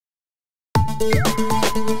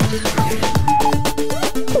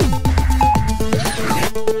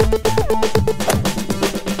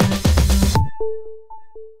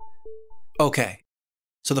Okay,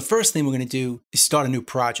 so the first thing we're going to do is start a new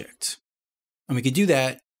project. And we can do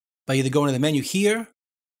that by either going to the menu here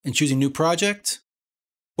and choosing New Project,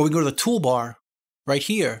 or we can go to the toolbar right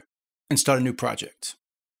here and start a new project.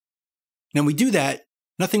 Now when we do that,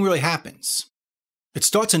 nothing really happens. It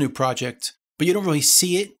starts a new project, but you don't really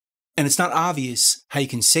see it, and it's not obvious how you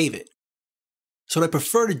can save it. So what I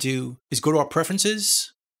prefer to do is go to our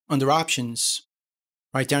Preferences, under Options,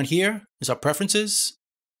 right down here is our Preferences,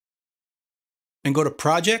 and go to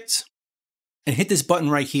Project, and hit this button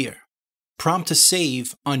right here, Prompt to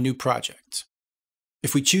Save on New Project.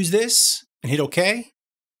 If we choose this and hit OK,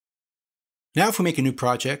 now if we make a new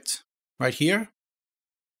project, right here,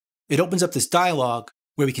 it opens up this dialog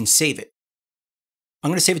where we can save it. I'm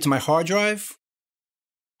going to save it to my hard drive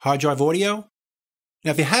audio.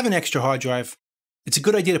 Now if you have an extra hard drive, it's a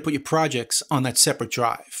good idea to put your projects on that separate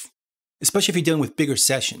drive, especially if you're dealing with bigger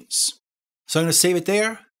sessions. So I'm going to save it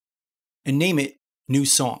there and name it New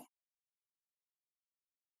Song.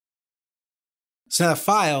 So now that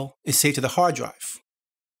file is saved to the hard drive,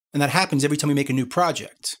 and that happens every time we make a new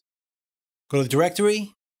project. Go to the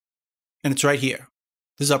directory, and it's right here.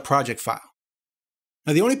 This is our project file.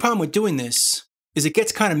 Now the only problem with doing this is it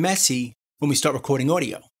gets kind of messy when we start recording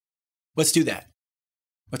audio. Let's do that.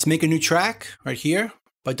 Let's make a new track right here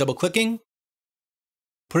by double-clicking,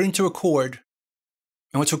 put it into record,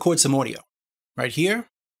 and let's record some audio. Right here,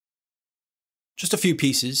 just a few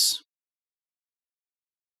pieces.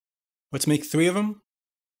 Let's make 3 of them.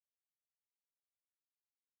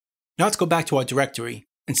 Now let's go back to our directory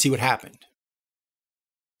and see what happened.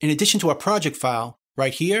 In addition to our project file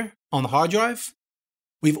right here on the hard drive,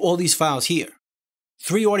 we have all these files here.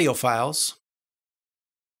 3 audio files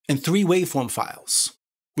and 3 waveform files,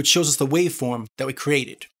 which shows us the waveform that we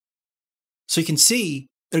created. So you can see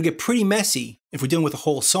it'll get pretty messy if we're dealing with a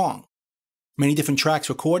whole song. Many different tracks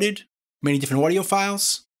recorded, many different audio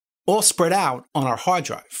files, all spread out on our hard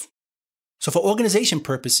drive. So for organization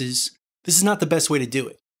purposes, this is not the best way to do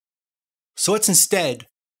it. So let's instead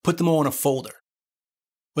put them all in a folder.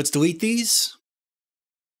 Let's delete these.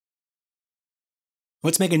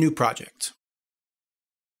 Let's make a new project.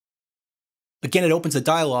 Again, it opens a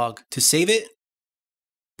dialog to save it,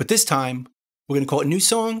 but this time we're going to call it New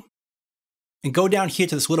Song and go down here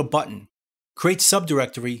to this little button, Create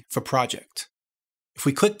Subdirectory for Project. If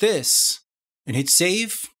we click this and hit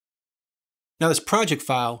Save, now this project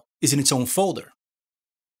file is in its own folder.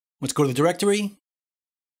 Let's go to the directory,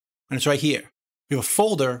 and it's right here. We have a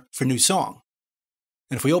folder for New Song.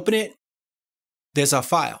 And if we open it, there's our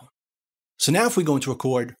file. So now if we go into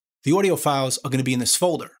record, the audio files are going to be in this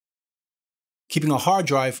folder, keeping our hard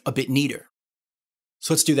drive a bit neater.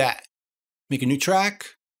 So let's do that. Make a new track,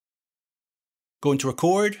 go into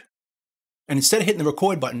record, and instead of hitting the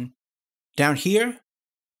record button, down here,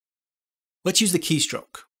 let's use the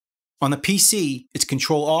keystroke. On the PC, it's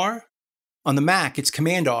Control-R. On the Mac, it's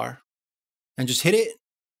Command-R. And just hit it,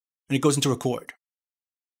 and it goes into record.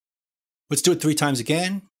 Let's do it 3 times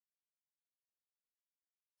again.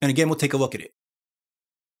 And again, we'll take a look at it.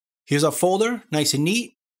 Here's our folder, nice and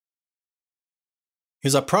neat.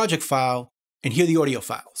 Here's our project file, and here are the audio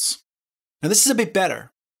files. Now this is a bit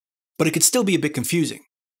better, but it could still be a bit confusing.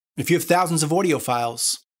 If you have thousands of audio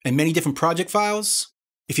files and many different project files,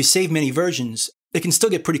 if you save many versions, it can still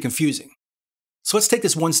get pretty confusing. So let's take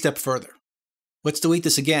this one step further. Let's delete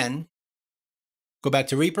this again, go back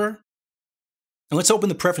to REAPER, and let's open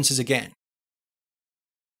the preferences again.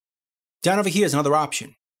 Down over here is another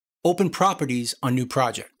option, Open Properties on New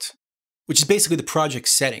Project, which is basically the project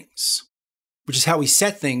settings, which is how we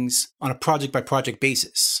set things on a project-by-project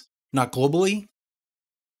basis, not globally.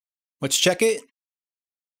 Let's check it,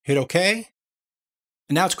 hit OK,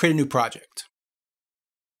 and now let's create a new project.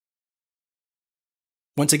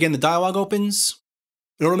 Once again, the dialog opens.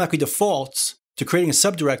 It automatically defaults to creating a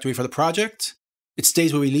subdirectory for the project. It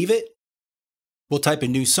stays where we leave it. We'll type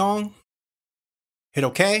in New Song, hit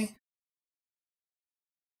OK.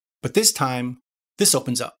 But this time, this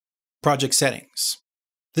opens up, Project Settings.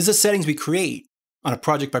 This is the settings we create on a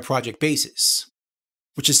project-by-project basis,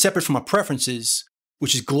 which is separate from our preferences,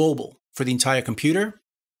 which is global for the entire computer.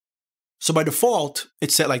 So by default,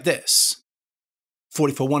 it's set like this.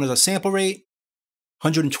 44.1 is our sample rate,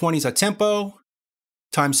 120 is our tempo,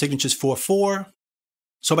 time signature is 4/4.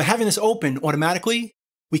 So by having this open automatically,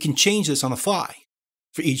 we can change this on the fly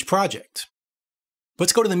for each project.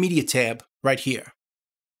 Let's go to the Media tab right here.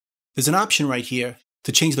 There's an option right here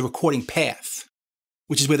to change the recording path,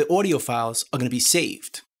 which is where the audio files are going to be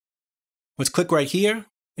saved. Let's click right here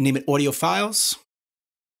and name it Audio Files.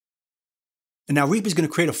 And now Reaper is going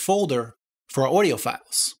to create a folder for our audio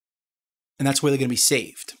files. And that's where they're going to be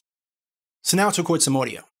saved. So now let's record some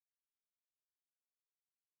audio.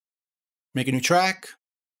 Make a new track,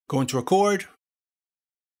 go into record.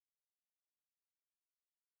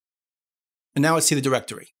 And now let's see the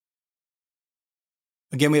directory.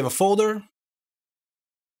 Again, we have a folder.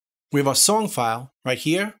 We have our song file right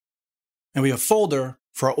here. And we have a folder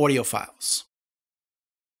for our audio files.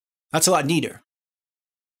 That's a lot neater.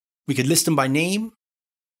 We could list them by name,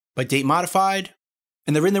 by date modified,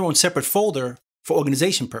 and they're in their own separate folder for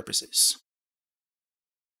organization purposes.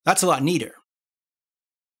 That's a lot neater.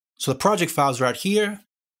 So the project files are out here,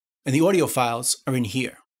 and the audio files are in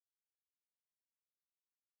here.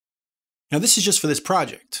 Now this is just for this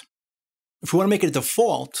project. If we want to make it a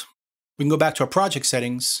default, we can go back to our project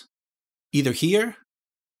settings, either here,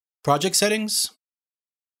 project settings,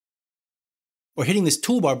 or hitting this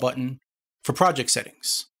toolbar button for project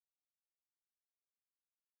settings.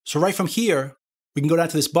 So right from here, we can go down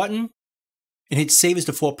to this button and hit Save as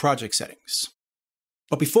Default Project Settings.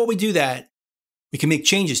 But before we do that, we can make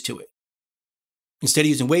changes to it. Instead of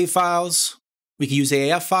using WAV files, we can use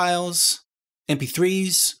AAF files,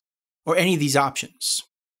 MP3s, or any of these options.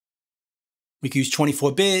 We can use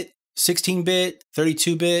 24-bit, 16-bit,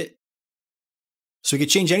 32-bit. So we can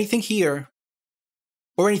change anything here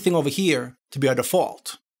or anything over here to be our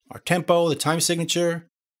default. Our tempo, the time signature,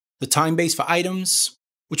 the time base for items,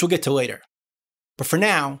 which we'll get to later. But for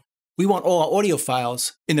now, we want all our audio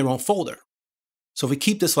files in their own folder. So if we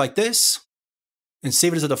keep this like this and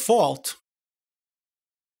save it as a default,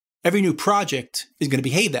 every new project is going to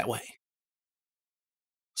behave that way.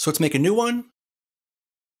 So let's make a new one.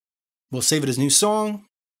 We'll save it as new song.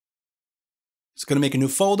 It's going to make a new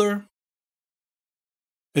folder.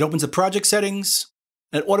 It opens the project settings,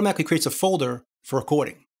 and it automatically creates a folder for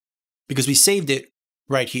recording because we saved it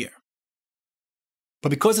right here. But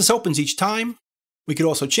because this opens each time, we could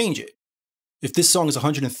also change it. If this song is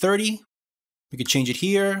 130, we could change it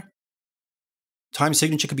here. Time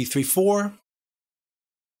signature could be 3/4. And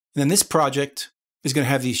then this project is going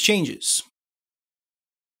to have these changes.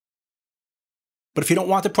 But if you don't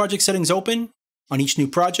want the project settings open on each new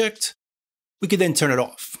project, we could then turn it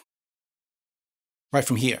off right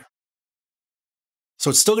from here. So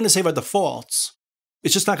it's still going to save our defaults.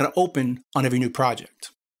 It's just not going to open on every new project.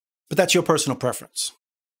 But that's your personal preference.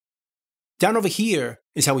 Down over here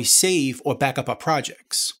is how we save or back up our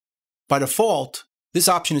projects. By default, this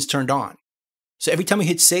option is turned on. So every time we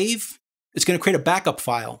hit save, it's going to create a backup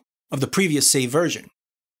file of the previous save version.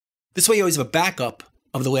 This way you always have a backup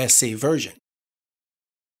of the last save version.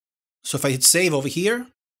 So if I hit save over here,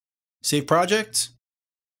 save project,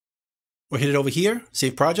 or hit it over here,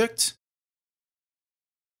 save project,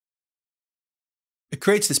 it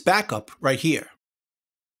creates this backup right here.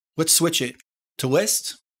 Let's switch it to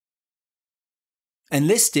list and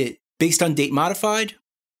list it based on date modified.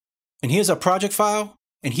 And here's our project file,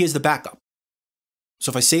 and here's the backup. So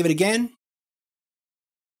if I save it again,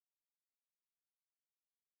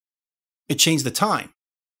 it changed the time.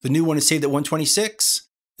 The new one is saved at 126,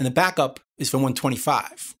 and the backup is from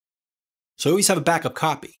 125. So I always have a backup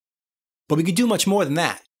copy. But we could do much more than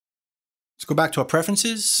that. Let's go back to our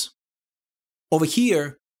preferences. Over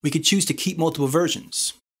here, we could choose to keep multiple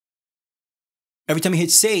versions. Every time you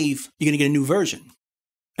hit save, you're going to get a new version.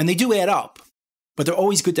 And they do add up, but they're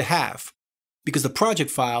always good to have because the project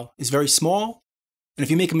file is very small, and if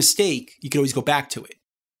you make a mistake, you can always go back to it.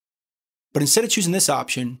 But instead of choosing this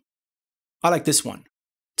option, I like this one,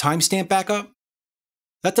 timestamp backup.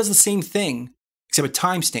 That does the same thing, except it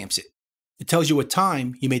timestamps it. It tells you what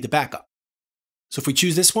time you made the backup. So if we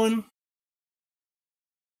choose this one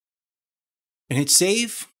and hit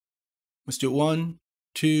save, let's do it 1,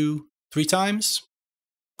 2, 3 times.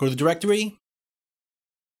 Go to the directory.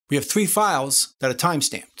 We have 3 files that are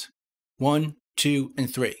timestamped, 1, 2,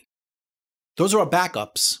 and 3. Those are our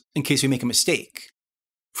backups in case we make a mistake.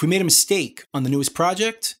 If we made a mistake on the newest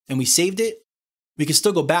project and we saved it, we can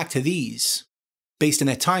still go back to these based on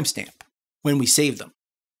that timestamp when we save them.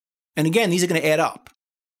 And again, these are going to add up.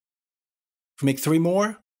 If we make 3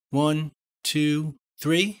 more, 1, 2,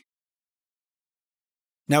 3.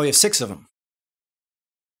 Now we have 6 of them.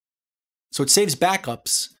 So it saves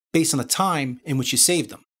backups based on the time in which you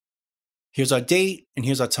saved them. Here's our date, and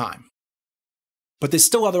here's our time. But there's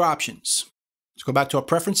still other options. Let's go back to our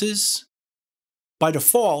preferences. By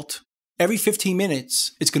default, every 15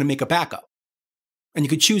 minutes, it's going to make a backup. And you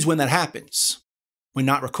can choose when that happens. When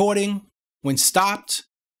not recording, when stopped,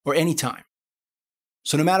 or anytime.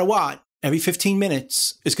 So no matter what, every 15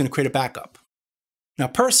 minutes, it's going to create a backup. Now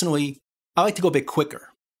personally, I like to go a bit quicker.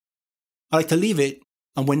 I like to leave it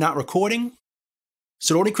on when not recording,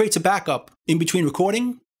 so it only creates a backup in between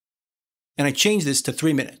recording, and I change this to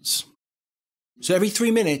 3 minutes. So every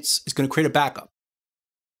 3 minutes is going to create a backup.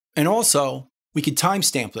 And also, we can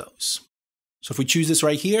timestamp those. So if we choose this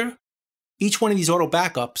right here, each one of these auto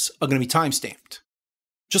backups are going to be timestamped,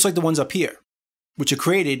 just like the ones up here, which are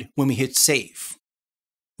created when we hit save.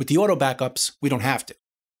 With the auto backups, we don't have to.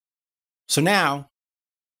 So now,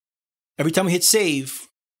 every time we hit save,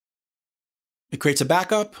 it creates a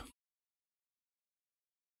backup.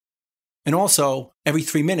 And also, every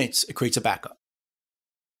 3 minutes, it creates a backup.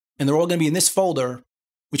 And they're all going to be in this folder,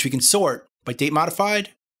 which we can sort by date modified.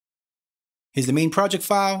 Here's the main project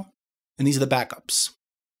file, and these are the backups.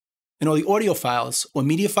 And all the audio files or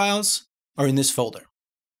media files are in this folder.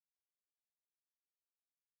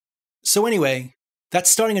 So anyway,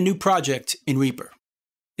 that's starting a new project in Reaper.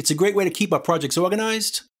 It's a great way to keep our projects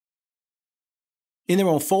organized in their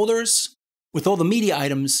own folders with all the media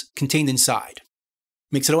items contained inside.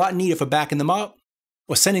 Makes it a lot neater for backing them up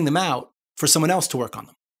or sending them out for someone else to work on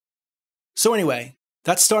them. So anyway,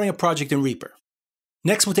 that's starting a project in Reaper.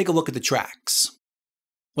 Next, we'll take a look at the tracks.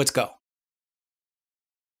 Let's go.